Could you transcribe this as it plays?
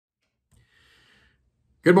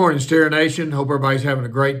Good morning, Steer Nation. Hope everybody's having a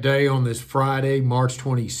great day on this Friday, March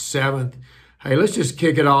 27th. Hey, let's just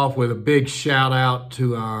kick it off with a big shout out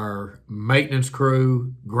to our maintenance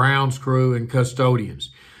crew, grounds crew, and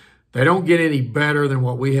custodians. They don't get any better than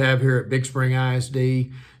what we have here at Big Spring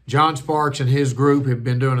ISD. John Sparks and his group have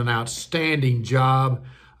been doing an outstanding job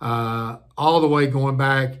all the way going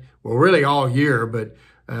back, well, really all year, but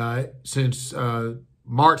since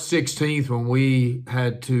March 16th when we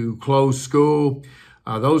had to close school.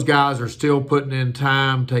 Those guys are still putting in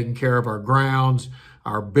time, taking care of our grounds,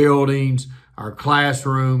 our buildings, our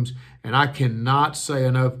classrooms, and I cannot say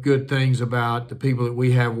enough good things about the people that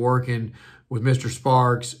we have working with Mr.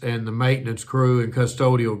 Sparks and the maintenance crew and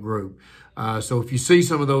custodial group. So if you see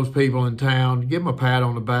some of those people in town, give them a pat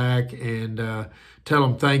on the back and tell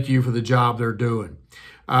them thank you for the job they're doing.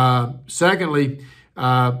 Secondly,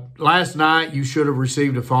 last night you should have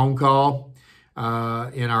received a phone call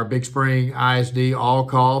in our Big Spring ISD all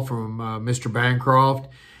call from Mr. Bancroft.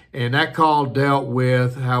 And that call dealt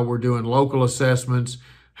with how we're doing local assessments,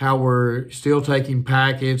 how we're still taking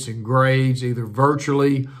packets and grades either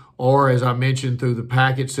virtually or, as I mentioned, through the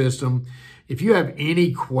packet system. If you have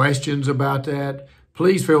any questions about that,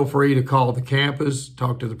 please feel free to call the campus,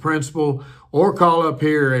 talk to the principal, or call up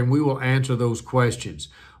here and we will answer those questions.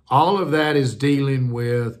 All of that is dealing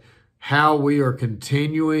with how we are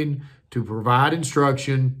continuing to provide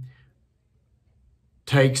instruction,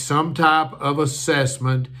 take some type of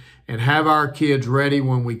assessment, and have our kids ready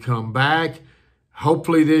when we come back,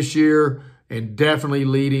 hopefully this year, and definitely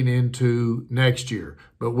leading into next year.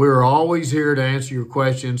 But we're always here to answer your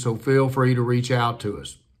questions, so feel free to reach out to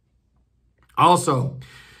us. Also,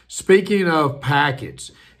 speaking of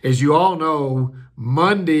packets, as you all know,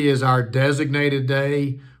 Monday is our designated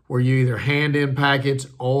day where you either hand in packets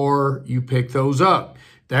or you pick those up.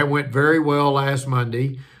 That went very well last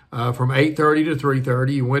Monday from 8:30 to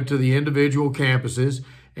 3:30. You went to the individual campuses,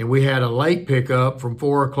 and we had a late pickup from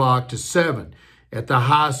 4 o'clock to 7 at the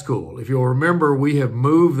high school. If you'll remember, we have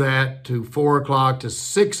moved that to 4 o'clock to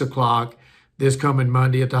 6 o'clock this coming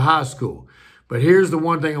Monday at the high school. But here's the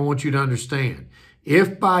one thing I want you to understand.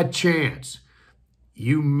 If by chance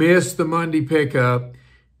you miss the Monday pickup,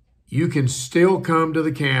 you can still come to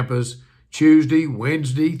the campus Tuesday,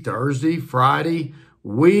 Wednesday, Thursday, Friday.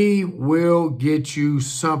 We will get you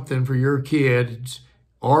something for your kids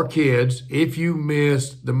if you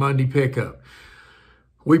missed the Monday pickup.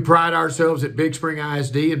 We pride ourselves at Big Spring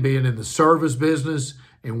ISD in being in the service business,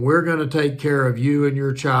 and we're going to take care of you and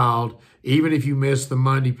your child even if you miss the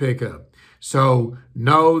Monday pickup. So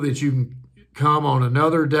know that you can come on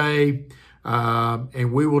another day,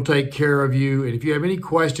 and we will take care of you. And if you have any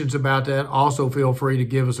questions about that, also feel free to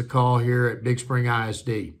give us a call here at Big Spring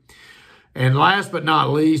ISD. And last but not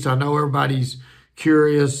least, I know everybody's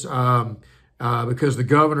curious because the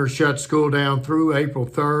governor shut school down through April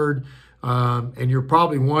 3rd. And you're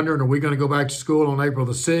probably wondering, are we going to go back to school on April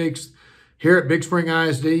the 6th? Here at Big Spring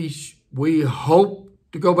ISD, we hope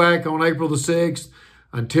to go back on April the 6th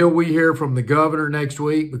until we hear from the governor next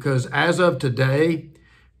week, because as of today,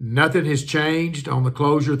 nothing has changed on the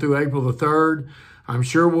closure through April the 3rd. I'm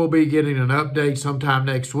sure we'll be getting an update sometime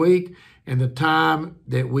next week. And the time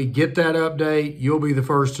that we get that update, you'll be the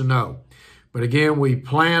first to know. But again, we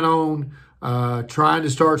plan on trying to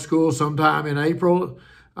start school sometime in April.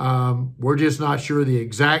 We're just not sure the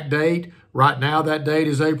exact date. Right now, that date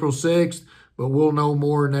is April 6th, but we'll know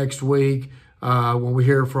more next week when we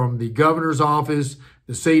hear from the governor's office,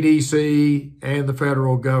 the CDC, and the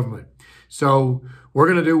federal government. So we're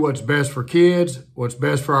going to do what's best for kids, what's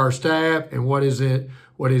best for our staff, and what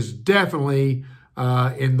is definitely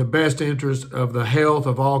in the best interest of the health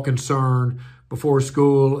of all concerned before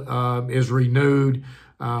school is renewed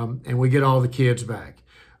and we get all the kids back.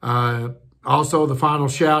 Also, the final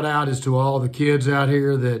shout out is to all the kids out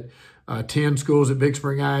here that attend schools at Big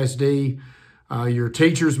Spring ISD. Your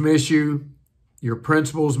teachers miss you. Your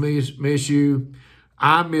principals miss you.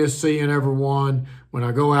 I miss seeing everyone when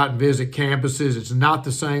I go out and visit campuses. It's not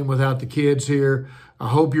the same without the kids here. I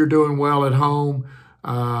hope you're doing well at home.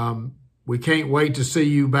 We can't wait to see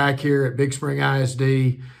you back here at Big Spring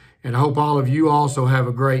ISD, and I hope all of you also have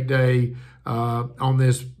a great day on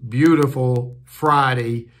this beautiful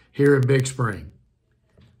Friday here in Big Spring.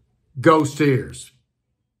 Go Steers!